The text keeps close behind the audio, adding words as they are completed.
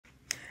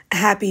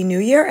Happy New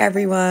Year,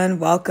 everyone.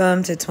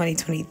 Welcome to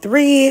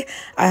 2023.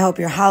 I hope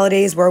your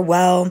holidays were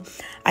well.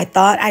 I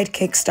thought I'd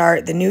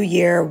kickstart the new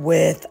year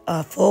with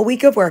a full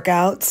week of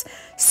workouts.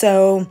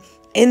 So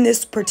in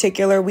this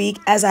particular week,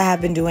 as I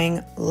have been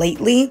doing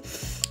lately,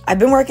 I've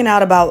been working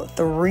out about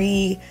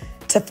 3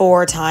 to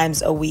 4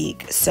 times a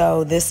week.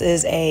 So this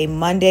is a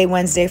Monday,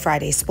 Wednesday,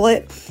 Friday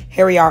split.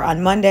 Here we are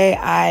on Monday.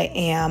 I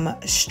am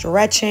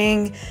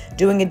stretching,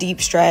 doing a deep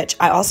stretch.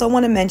 I also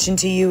want to mention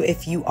to you,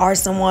 if you are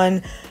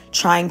someone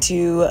trying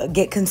to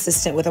get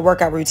consistent with a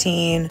workout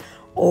routine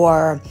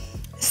or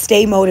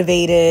stay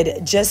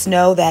motivated, just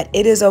know that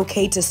it is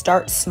okay to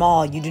start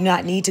small. You do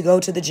not need to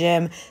go to the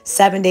gym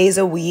 7 days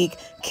a week,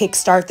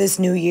 kickstart this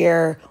new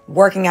year,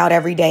 working out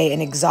every day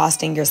and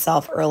exhausting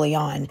yourself early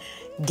on.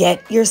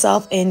 Get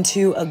yourself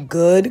into a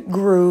good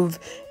groove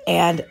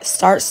and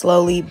start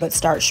slowly, but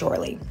start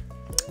surely.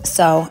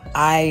 So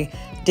I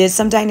did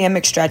some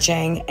dynamic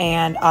stretching,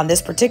 and on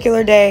this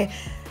particular day,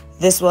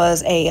 this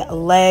was a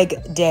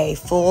leg day,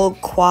 full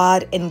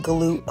quad and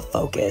glute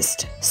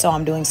focused. So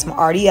I'm doing some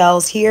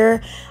RDLs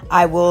here.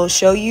 I will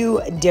show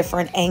you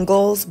different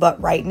angles,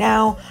 but right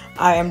now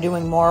I am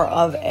doing more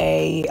of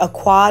a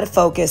quad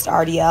focused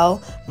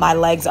RDL. My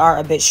legs are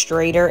a bit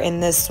straighter in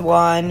this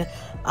one.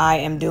 I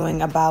am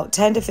doing about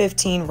 10 to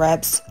 15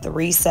 reps,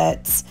 3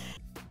 sets.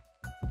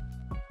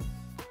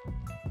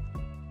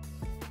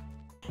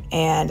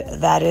 And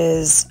that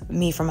is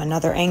me from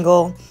another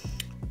angle,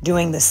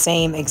 doing the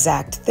same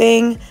exact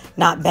thing,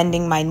 not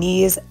bending my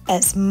knees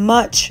as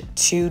much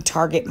to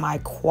target my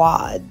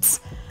quads.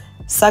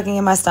 Sucking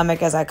in my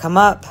stomach as I come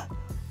up,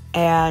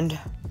 and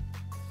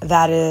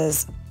that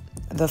is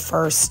the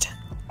first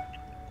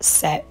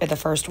set, or the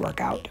first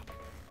workout.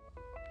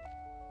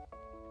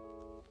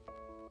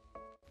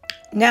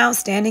 Now,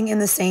 standing in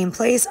the same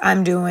place,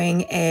 I'm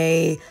doing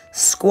a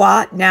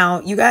squat.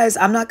 Now, you guys,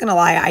 I'm not gonna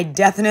lie, I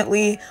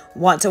definitely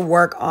want to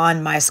work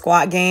on my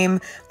squat game.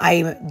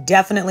 I'm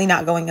definitely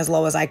not going as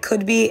low as I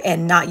could be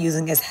and not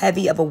using as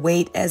heavy of a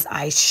weight as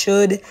I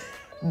should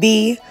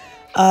be.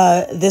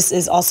 This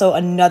is also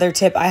another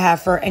tip I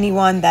have for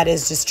anyone that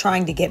is just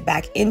trying to get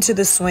back into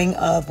the swing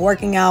of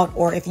working out,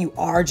 or if you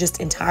are just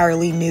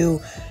entirely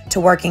new to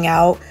working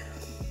out.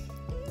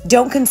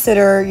 Don't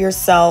consider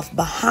yourself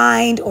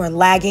behind or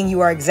lagging.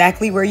 You are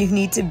exactly where you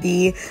need to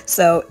be.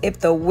 So if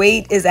the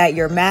weight is at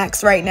your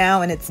max right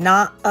now and it's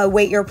not a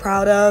weight you're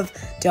proud of,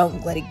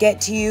 don't let it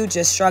get to you.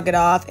 Just shrug it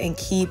off and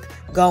keep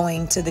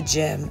going to the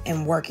gym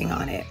and working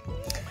on it.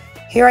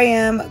 Here I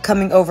am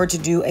coming over to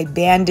do a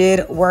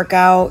banded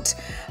workout.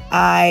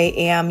 I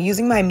am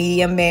using my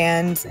medium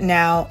bands.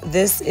 Now,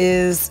 this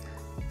is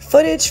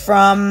footage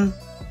from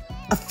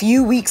a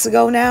few weeks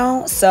ago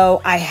now,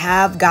 so I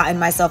have gotten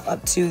myself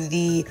up to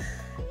the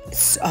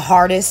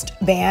hardest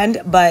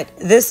band, but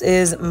this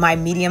is my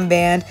medium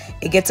band.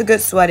 It gets a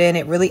good sweat in,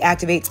 it really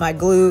activates my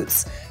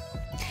glutes,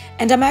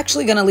 and I'm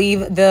actually gonna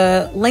leave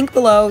the link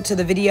below to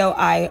the video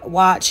I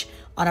watch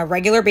on a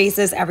regular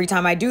basis every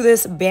time I do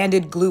this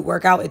banded glute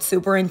workout. It's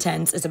super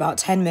intense. It's about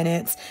 10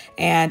 minutes,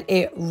 and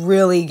it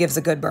really gives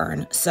a good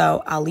burn.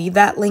 So I'll leave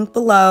that link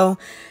below,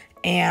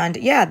 and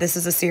yeah, this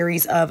is a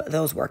series of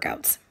those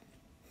workouts.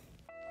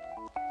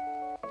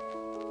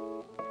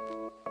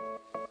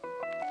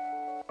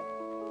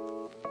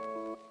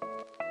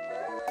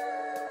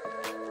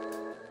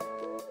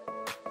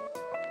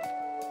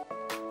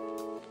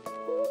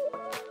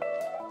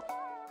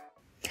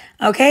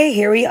 Okay,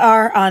 here we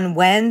are on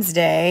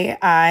Wednesday.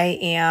 I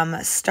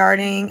am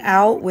starting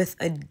out with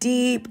a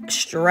deep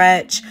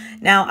stretch.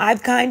 Now,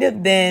 I've kind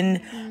of been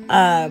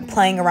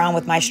playing around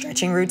with my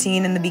stretching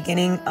routine in the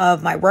beginning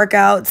of my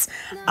workouts.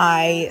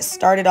 I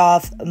started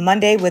off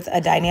Monday with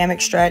a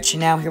dynamic stretch.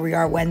 Now, here we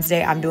are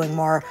Wednesday. I'm doing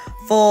more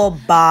full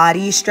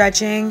body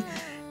stretching.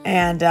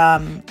 And,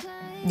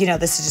 you know,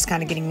 this is just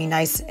kind of getting me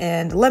nice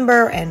and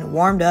limber and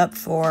warmed up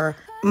for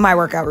my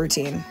workout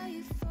routine.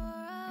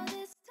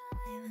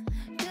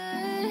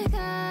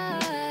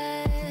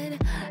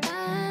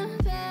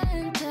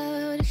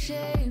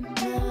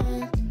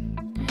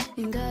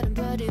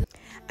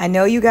 I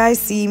know you guys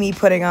see me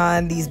putting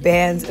on these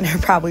bands and are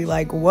probably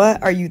like,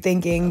 what are you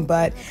thinking?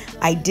 But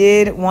I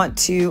did want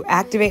to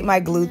activate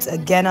my glutes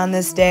again on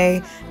this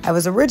day. I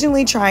was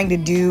originally trying to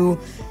do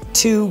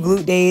 2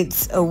 glute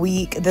days a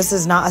week. This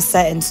is not a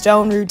set in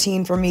stone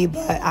routine for me,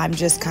 but I'm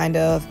just kind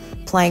of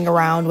playing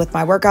around with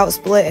my workout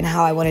split and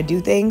how I want to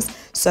do things.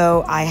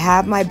 So I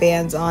have my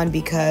bands on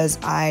because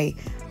I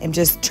am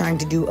just trying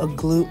to do a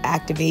glute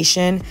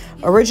activation.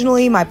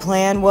 Originally, my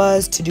plan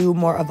was to do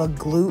more of a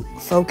glute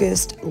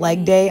focused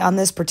leg day on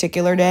this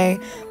particular day,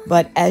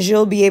 but as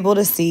you'll be able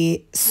to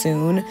see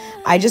soon,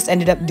 I just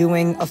ended up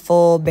doing a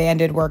full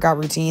banded workout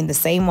routine, the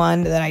same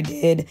one that I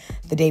did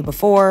the day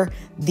before.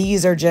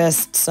 These are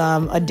just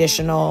some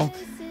additional,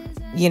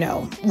 you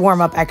know,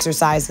 warm-up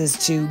exercises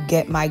to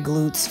get my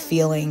glutes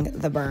feeling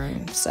the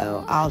burn.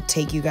 So I'll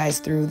take you guys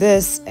through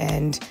this,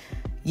 and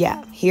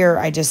yeah, here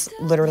I just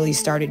literally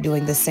started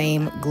doing the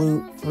same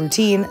glute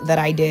routine that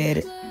I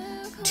did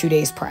 2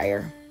 days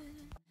prior.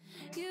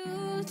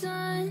 You've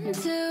done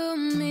to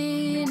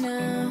me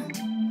now.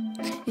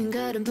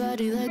 got a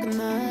body like a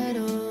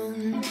model.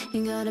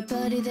 You got a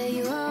body that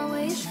you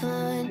always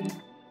find.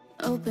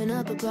 Open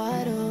up a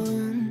bottle,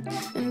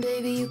 and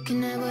baby, you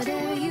can have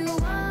whatever you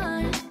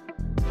want.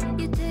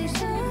 You taste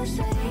so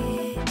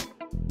sweet,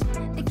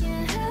 I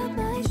can't help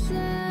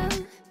myself.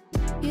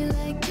 You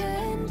like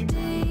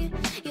candy,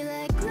 you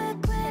like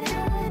liquid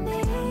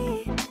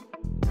honey.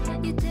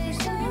 You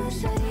taste so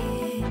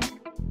sweet,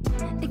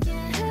 I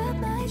can't help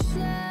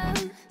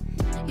myself.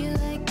 You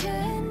like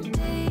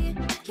candy,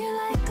 you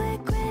like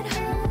liquid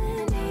honey.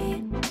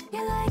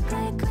 You like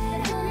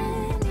liquid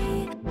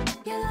honey,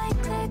 you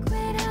like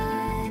liquid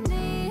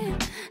honey.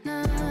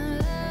 No,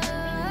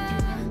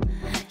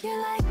 you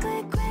like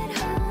liquid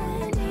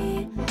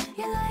honey,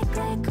 you like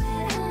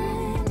liquid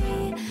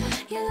honey,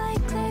 you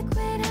like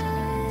liquid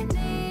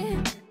honey.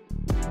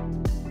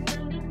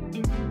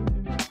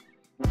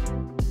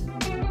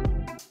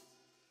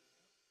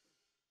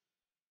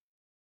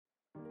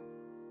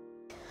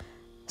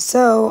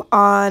 So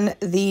on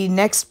the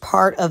next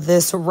part of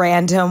this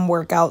random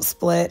workout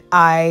split,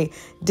 I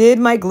did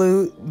my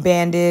glute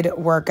banded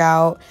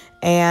workout,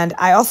 and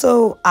I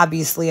also,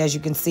 obviously, as you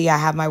can see, I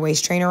have my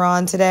waist trainer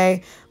on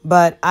today,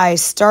 but I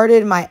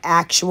started my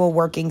actual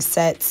working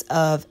sets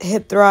of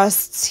hip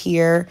thrusts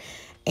here,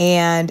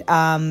 and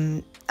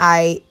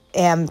I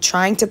am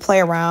trying to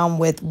play around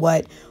with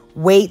what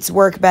weights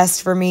work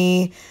best for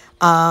me,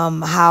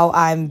 how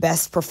I'm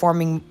best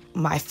performing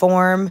my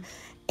form,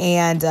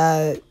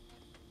 and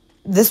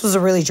this was a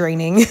really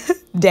draining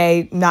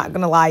day, not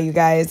gonna lie, you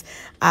guys.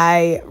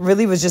 I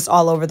really was just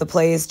all over the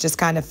place, just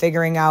kind of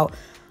figuring out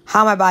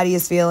how my body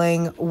is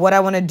feeling, what I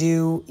want to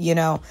do. You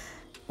know,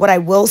 what I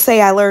will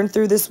say I learned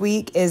through this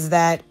week is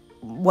that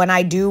when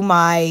I do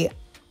my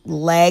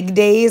leg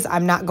days,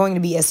 I'm not going to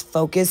be as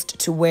focused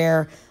to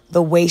wear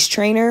the waist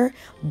trainer,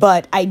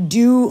 but I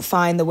do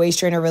find the waist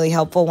trainer really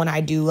helpful when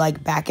I do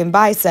like back and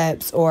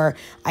biceps, or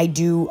I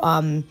do,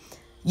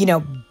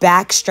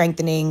 back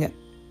strengthening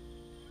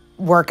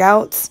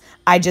workouts.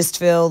 I just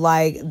feel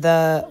like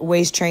the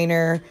waist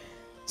trainer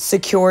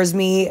secures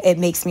me. It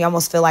makes me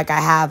almost feel like I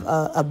have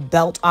a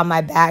belt on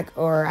my back,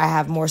 or I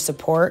have more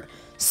support.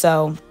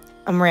 So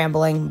I'm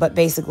rambling, but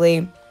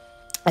basically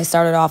I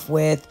started off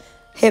with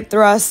hip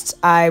thrusts.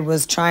 I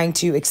was trying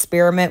to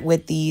experiment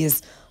with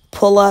these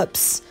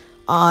pull-ups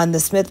on the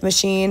Smith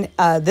machine.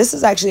 This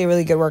is actually a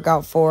really good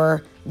workout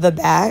for the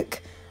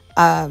back.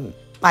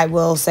 I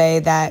will say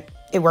that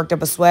it worked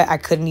up a sweat. I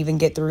couldn't even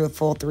get through a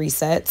full 3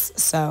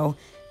 sets. So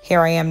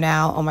here I am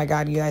now. Oh my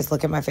God, you guys,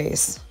 look at my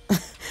face.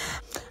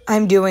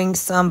 I'm doing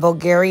some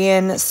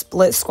Bulgarian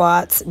split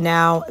squats.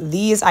 Now,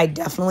 these I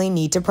definitely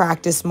need to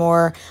practice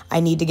more.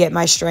 I need to get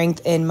my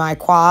strength in my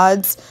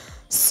quads.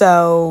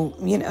 So,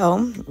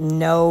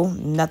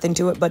 nothing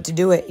to it but to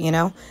do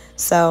it,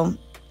 So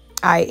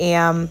I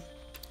am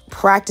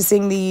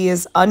practicing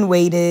these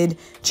unweighted,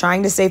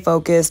 trying to stay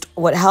focused.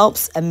 What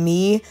helps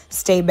me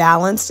stay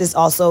balanced is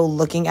also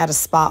looking at a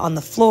spot on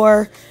the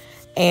floor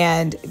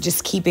and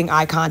just keeping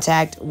eye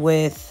contact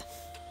with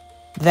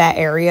that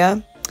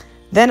area.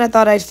 Then I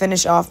thought I'd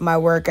finish off my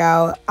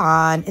workout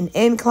on an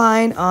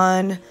incline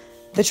on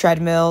the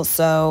treadmill.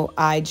 So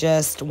I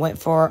just went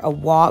for a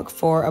walk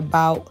for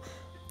about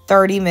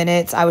 30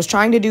 minutes. I was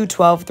trying to do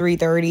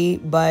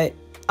 12-3-30, but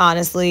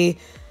honestly,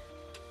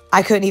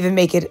 I couldn't even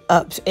make it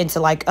up into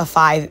like a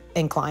 5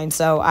 incline.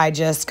 So I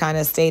just kind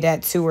of stayed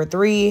at 2 or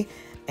 3,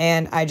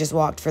 and I just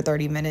walked for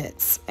 30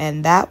 minutes.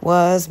 And that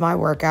was my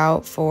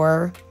workout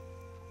for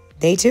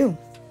day 2.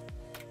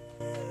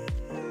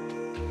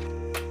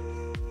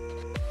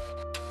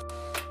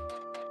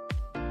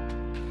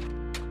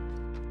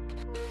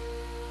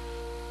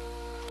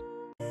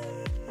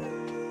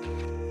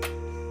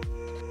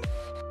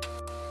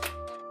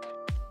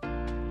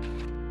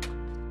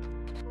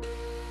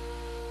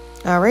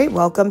 All right,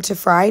 welcome to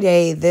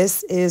Friday.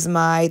 This is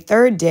my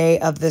 3rd day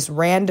of this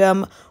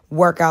random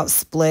workout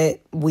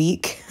split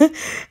week,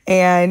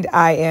 and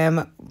I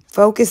am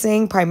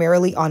focusing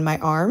primarily on my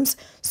arms.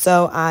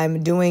 So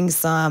I'm doing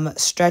some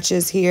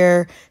stretches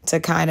here to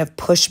kind of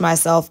push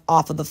myself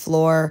off of the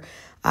floor.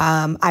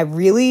 I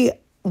really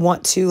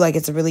want to,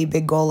 it's a really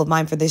big goal of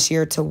mine for this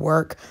year to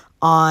work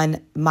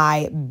on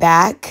my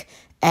back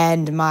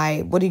and my,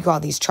 what do you call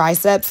these,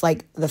 triceps,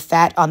 like the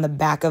fat on the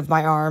back of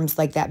my arms,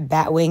 like that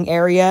bat wing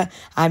area.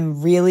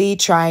 I'm really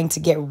trying to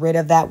get rid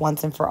of that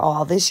once and for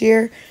all this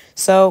year.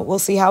 So we'll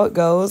see how it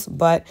goes,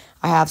 but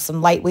I have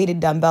some light-weighted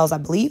dumbbells. I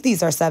believe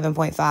these are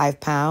 7.5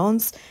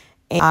 pounds.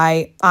 And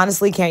I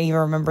honestly can't even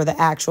remember the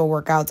actual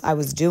workouts I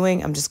was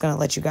doing. I'm just going to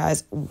let you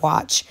guys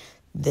watch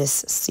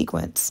this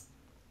sequence.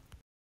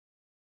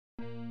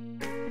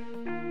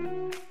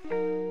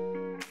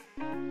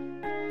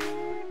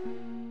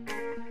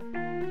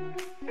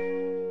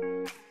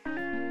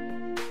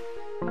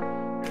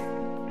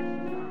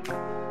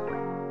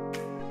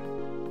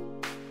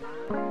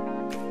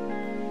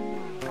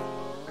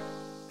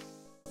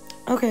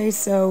 Okay,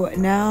 so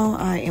now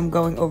I am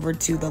going over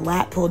to the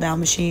lat pull down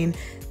machine.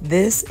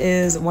 This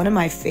is one of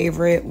my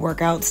favorite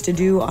workouts to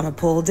do on a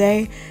pull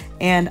day,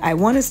 and I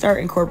want to start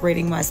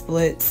incorporating my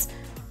splits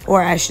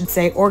or I should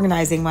say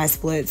organizing my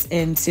splits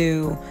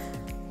into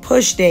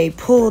push day,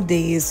 pull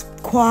days,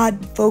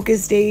 quad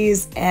focus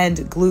days, and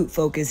glute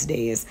focus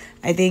days.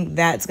 I think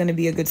that's going to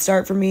be a good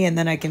start for me. And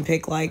then I can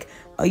pick like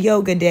a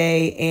yoga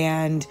day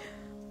and,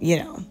 you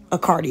know, a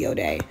cardio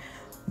day.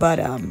 But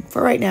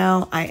for right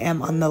now, I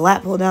am on the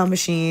lat pull down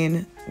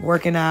machine,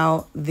 working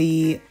out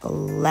the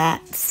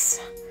lats.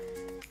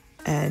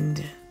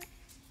 And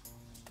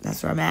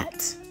that's where I'm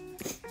at.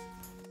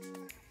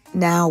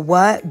 Now,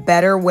 what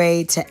better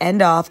way to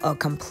end off a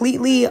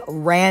completely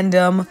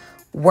random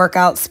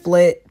workout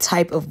split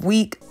type of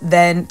week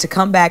than to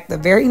come back the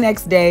very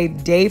next day,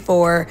 day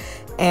 4,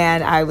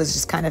 and I was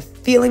just kind of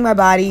feeling my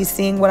body,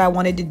 seeing what I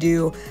wanted to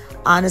do.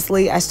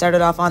 Honestly, I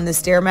started off on the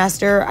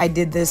Stairmaster. I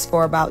did this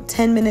for about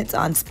 10 minutes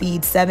on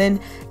speed 7,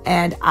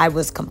 and I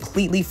was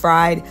completely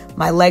fried.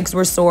 My legs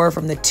were sore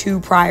from the 2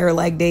 prior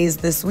leg days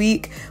this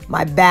week.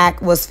 My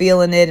back was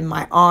feeling it and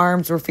my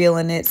arms were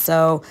feeling it.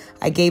 So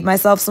I gave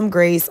myself some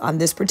grace on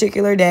this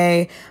particular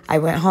day. I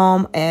went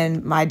home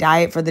and my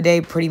diet for the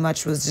day pretty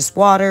much was just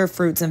water,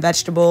 fruits, and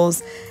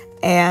vegetables.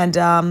 And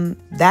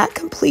that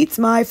completes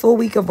my full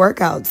week of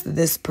workouts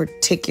this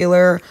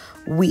particular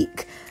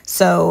week.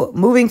 So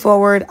moving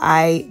forward,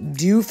 I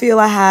do feel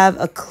I have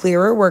a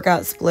clearer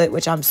workout split,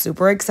 which I'm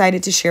super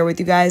excited to share with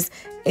you guys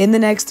in the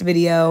next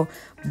video.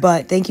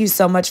 But thank you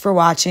so much for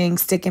watching,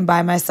 sticking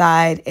by my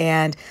side,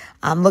 and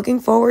I'm looking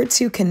forward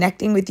to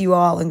connecting with you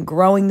all and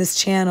growing this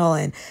channel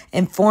and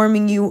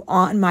informing you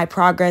on my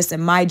progress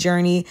and my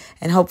journey,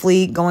 and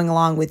hopefully going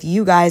along with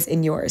you guys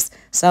in yours.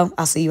 So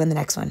I'll see you in the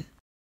next one.